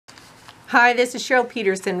Hi, this is Cheryl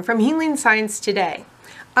Peterson from Healing Science Today.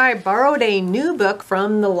 I borrowed a new book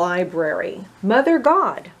from the library, Mother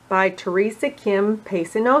God by Teresa Kim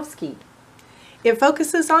Pecinovsky. It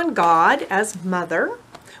focuses on God as mother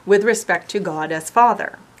with respect to God as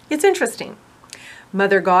father. It's interesting.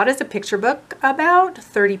 Mother God is a picture book, about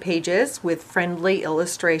 30 pages with friendly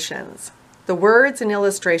illustrations. The words and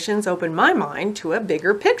illustrations open my mind to a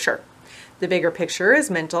bigger picture. The bigger picture is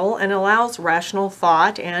mental and allows rational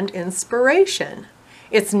thought and inspiration.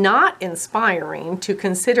 It's not inspiring to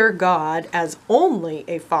consider God as only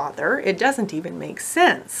a father. It doesn't even make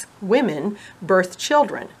sense. Women birth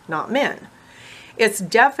children, not men. It's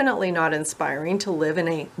definitely not inspiring to live in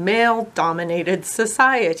a male-dominated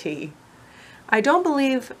society. I don't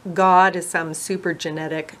believe God is some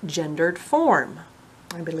supergenetic gendered form.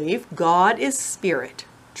 I believe God is spirit,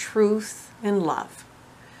 truth, and love.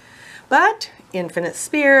 But infinite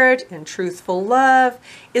spirit and truthful love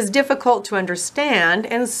is difficult to understand,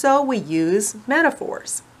 and so we use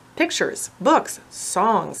metaphors, pictures, books,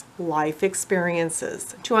 songs, life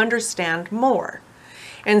experiences to understand more.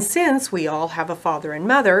 And since we all have a father and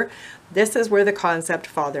mother, this is where the concept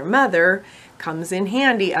father-mother comes in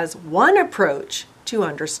handy as one approach to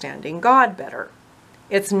understanding God better.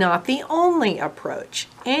 It's not the only approach,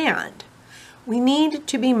 and we need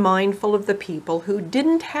to be mindful of the people who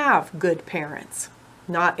didn't have good parents.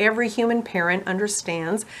 Not every human parent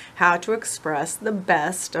understands how to express the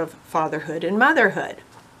best of fatherhood and motherhood.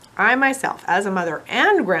 I myself, as a mother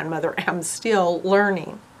and grandmother, am still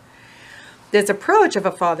learning. This approach of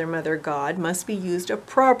a father-mother God must be used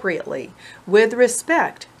appropriately with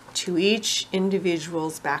respect to each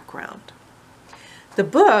individual's background. The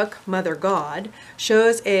book, Mother God,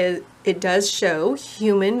 it does show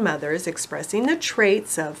human mothers expressing the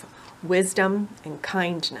traits of wisdom and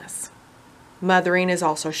kindness. Mothering is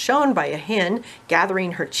also shown by a hen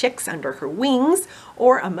gathering her chicks under her wings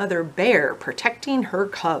or a mother bear protecting her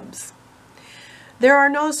cubs. There are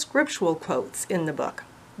no scriptural quotes in the book,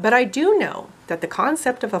 but I do know that the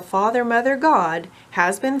concept of a father-mother God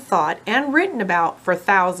has been thought and written about for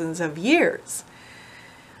thousands of years.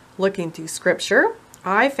 Looking through scripture,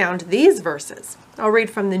 I found these verses. I'll read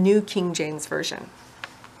from the New King James Version.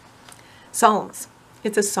 Psalms.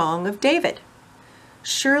 It's a song of David.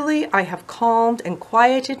 Surely I have calmed and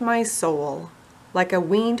quieted my soul, like a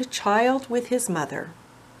weaned child with his mother.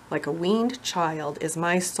 Like a weaned child is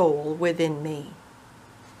my soul within me.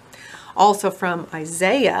 Also from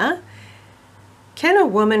Isaiah, can a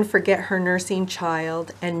woman forget her nursing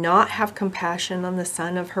child and not have compassion on the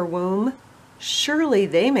son of her womb? Surely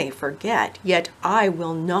they may forget, yet I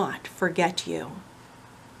will not forget you.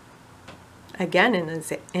 Again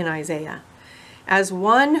in Isaiah, as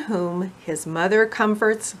one whom his mother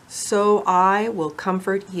comforts, so I will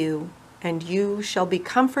comfort you, and you shall be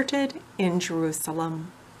comforted in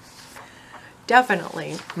Jerusalem.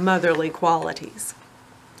 Definitely motherly qualities.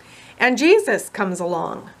 And Jesus comes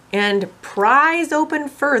along and pries open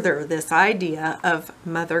further this idea of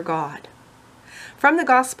Mother God. From the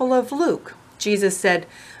Gospel of Luke, Jesus said,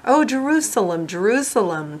 "O Jerusalem,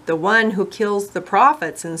 Jerusalem, the one who kills the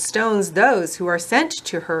prophets and stones those who are sent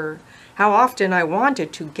to her. How often I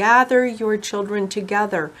wanted to gather your children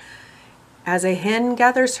together, as a hen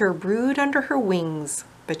gathers her brood under her wings,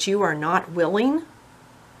 but you are not willing."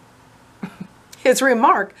 His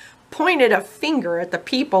remark pointed a finger at the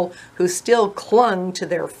people who still clung to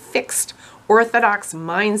their fixed, orthodox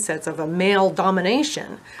mindsets of a male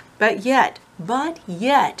domination. But yet,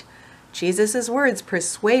 Jesus' words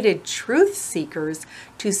persuaded truth seekers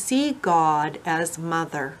to see God as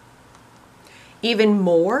mother. Even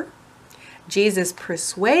more, Jesus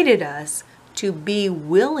persuaded us to be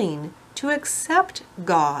willing to accept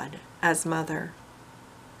God as mother.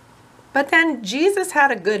 But then Jesus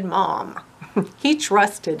had a good mom. He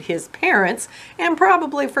trusted his parents, and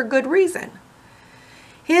probably for good reason.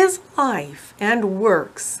 His life and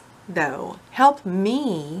works, though, help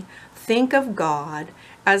me think of God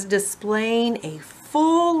as displaying a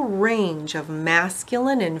full range of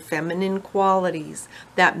masculine and feminine qualities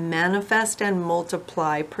that manifest and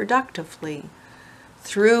multiply productively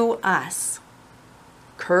through us.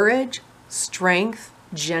 Courage, strength,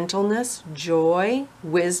 gentleness, joy,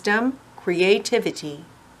 wisdom, creativity,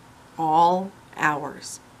 all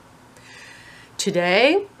ours.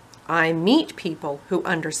 Today, I meet people who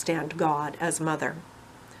understand God as mother.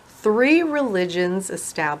 3 religions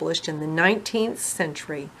established in the 19th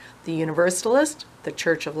century, the Universalist, the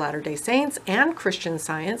Church of Latter-day Saints, and Christian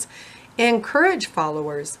Science, encourage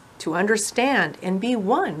followers to understand and be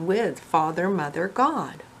one with Father, Mother,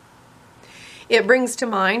 God. It brings to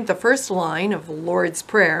mind the first line of the Lord's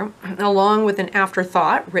Prayer, along with an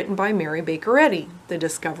afterthought written by Mary Baker Eddy, the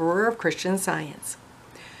discoverer of Christian Science.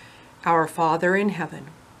 Our Father in heaven.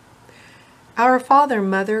 Our Father,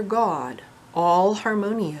 Mother, God, all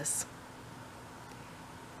harmonious.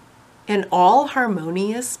 An all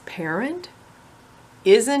harmonious parent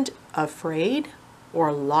isn't afraid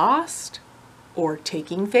or lost or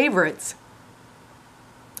taking favorites.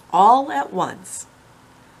 All at once,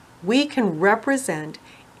 we can represent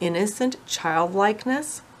innocent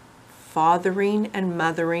childlikeness, fathering and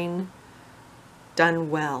mothering done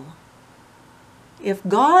well. If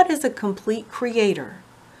God is a complete creator,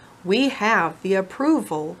 we have the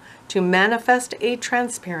approval to manifest a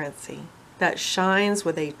transparency that shines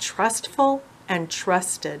with a trustful and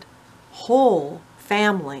trusted whole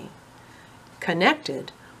family,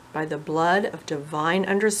 connected by the blood of divine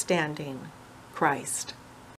understanding, Christ.